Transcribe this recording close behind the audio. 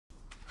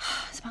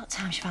about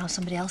time she found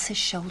somebody else's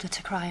shoulder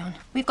to cry on.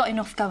 We've got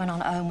enough going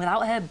on at home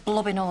without her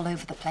blubbing all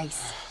over the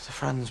place. They're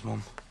friends,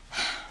 Mum.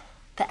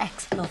 They're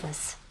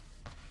ex-lovers.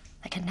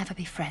 They can never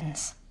be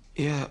friends.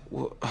 Yeah,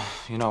 well,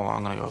 you know what?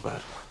 I'm gonna go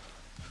to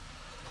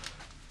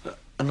bed.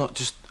 And look,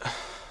 just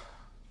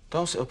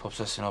don't sit up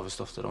obsessing over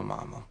stuff that don't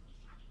matter, Mum.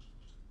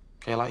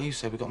 Okay, like you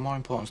said, we've got more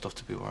important stuff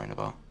to be worrying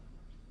about.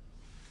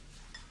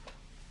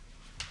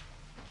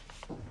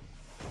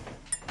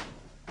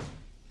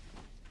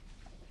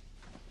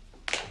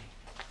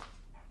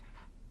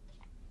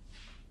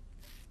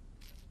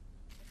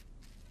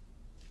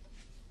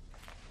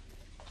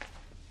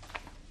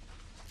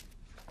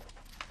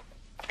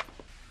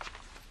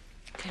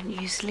 Don't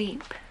you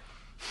sleep?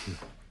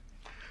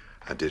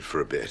 I did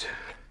for a bit.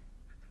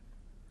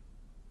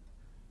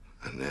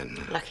 And then...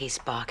 Lucky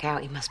spark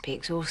out. He must be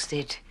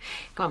exhausted.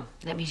 Go on,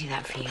 let me do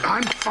that for you.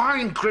 I'm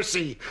fine,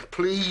 Chrissie.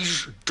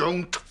 Please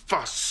don't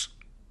fuss.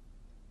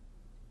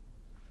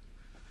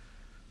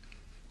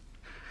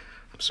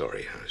 I'm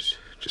sorry. I was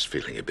just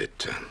feeling a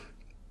bit...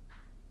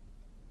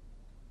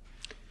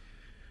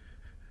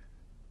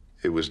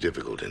 It was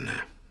difficult in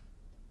there.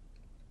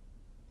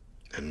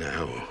 And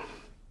now...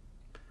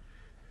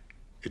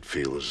 It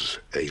feels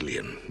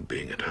alien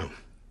being at home.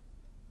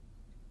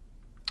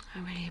 I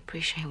really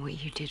appreciate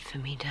what you did for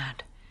me,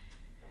 Dad.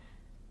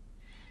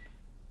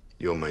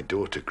 You're my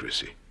daughter,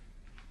 Chrissie.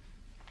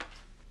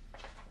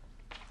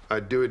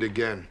 I'd do it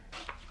again.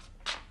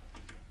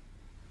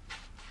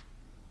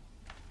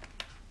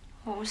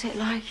 What was it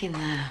like in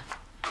there?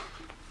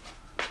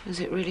 Was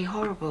it really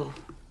horrible?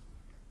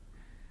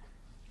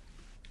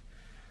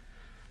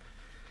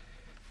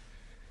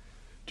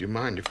 Do you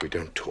mind if we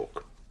don't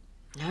talk?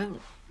 No.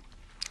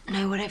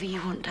 No, whatever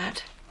you want,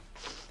 Dad.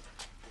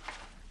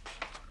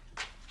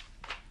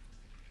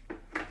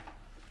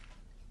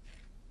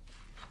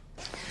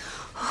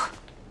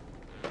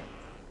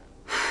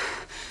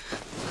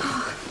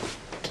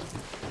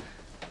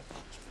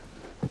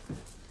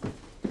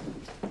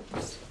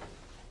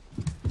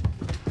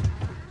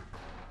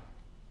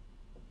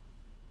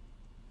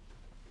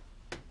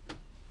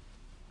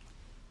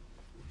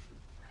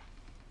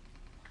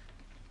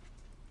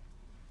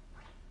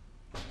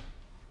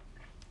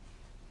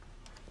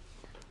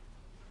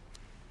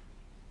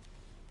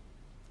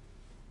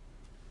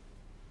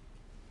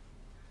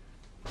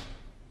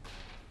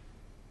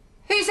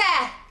 Who's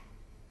there?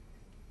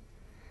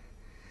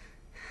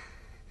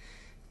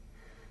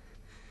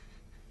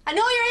 I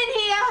know you're